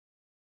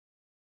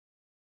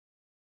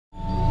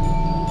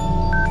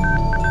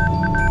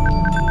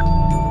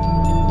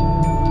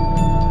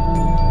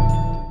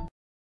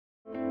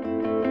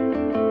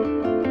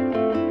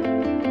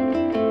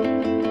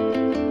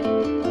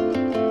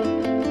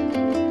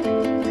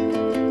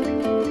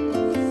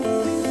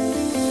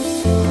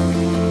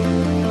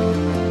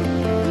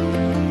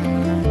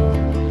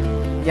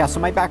Yeah, so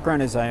my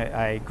background is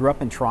I grew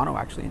up in Toronto,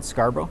 actually, in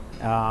Scarborough.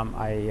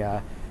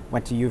 I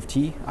went to U of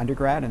T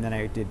undergrad, and then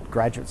I did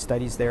graduate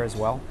studies there as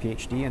well,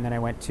 PhD, and then I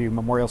went to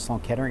Memorial Sloan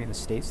Kettering in the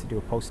States to do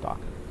a postdoc.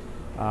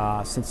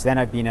 Since then,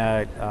 I've been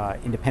an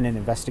independent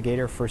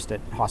investigator, first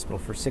at Hospital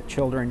for Sick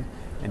Children,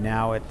 and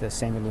now at the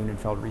Samuel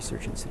Lunenfeld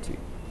Research Institute.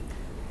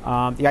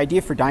 The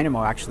idea for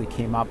Dynemo actually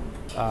came up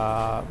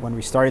when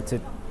we started to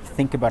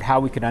think about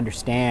how we could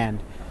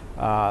understand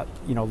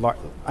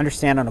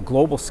understand on a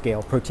global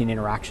scale protein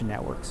interaction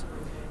networks,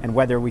 and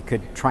whether we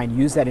could try and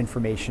use that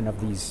information of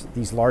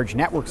these large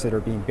networks that are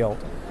being built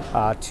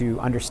to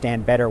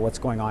understand better what's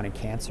going on in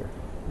cancer.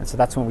 And so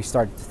that's when we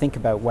started to think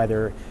about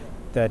whether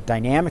the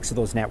dynamics of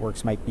those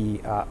networks might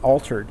be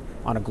altered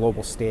on a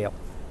global scale.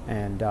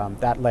 And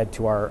that led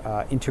to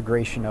our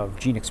integration of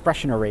gene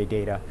expression array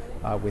data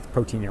with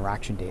protein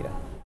interaction data.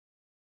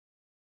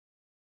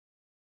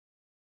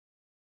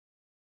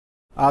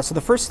 So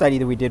the first study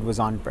that we did was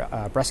on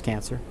breast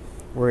cancer.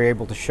 We were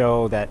able to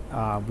show that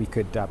we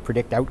could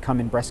predict outcome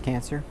in breast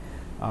cancer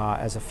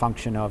as a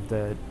function of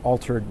the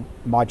altered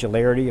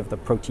modularity of the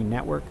protein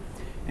network.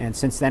 And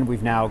since then,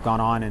 we've now gone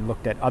on and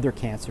looked at other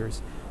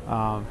cancers,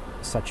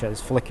 such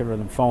as follicular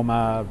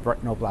lymphoma,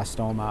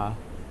 retinoblastoma,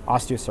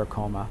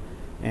 osteosarcoma,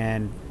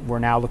 and we're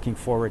now looking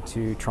forward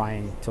to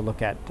trying to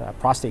look at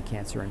prostate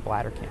cancer and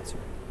bladder cancer.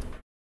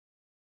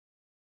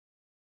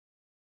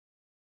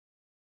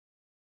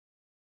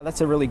 That's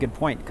a really good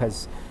point,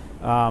 because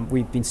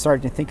we've been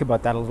starting to think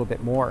about that a little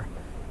bit more.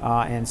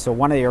 And so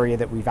one area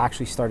that we've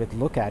actually started to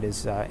look at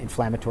is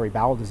inflammatory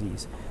bowel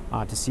disease,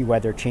 to see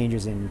whether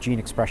changes in gene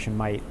expression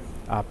might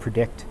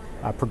predict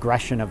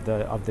progression of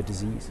the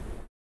disease.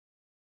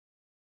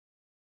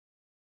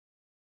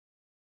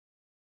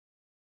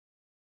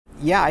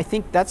 Yeah, I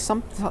think that's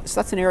an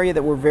area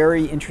that we're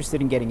very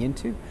interested in getting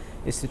into,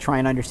 is to try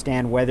and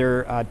understand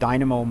whether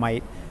Dynemo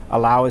might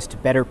allow us to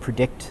better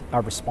predict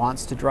our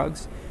response to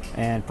drugs,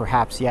 and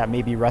perhaps, yeah,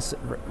 maybe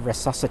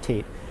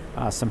resuscitate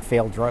some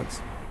failed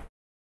drugs.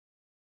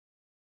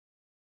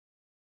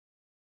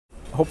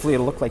 Hopefully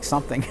it'll look like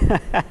something.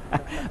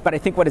 But I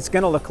think what it's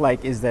going to look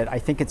like is that I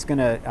think it's going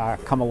to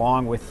come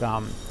along with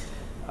a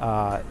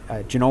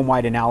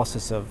genome-wide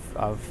analysis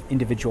of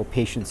individual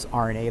patients'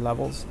 RNA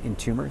levels in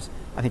tumors.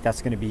 I think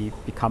that's going to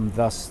become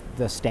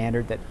the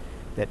standard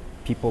that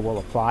people will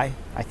apply.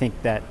 I think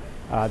that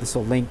this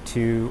will link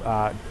to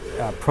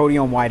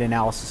proteome-wide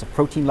analysis of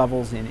protein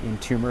levels in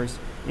tumors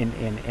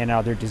and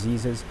other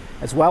diseases,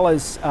 as well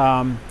as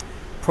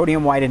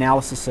proteome-wide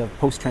analysis of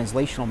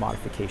post-translational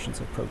modifications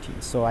of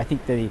proteins. So I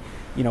think that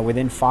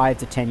within 5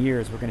 to 10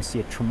 years, we're going to see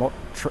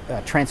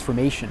a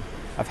transformation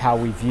of how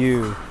we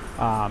view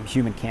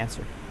human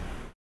cancer.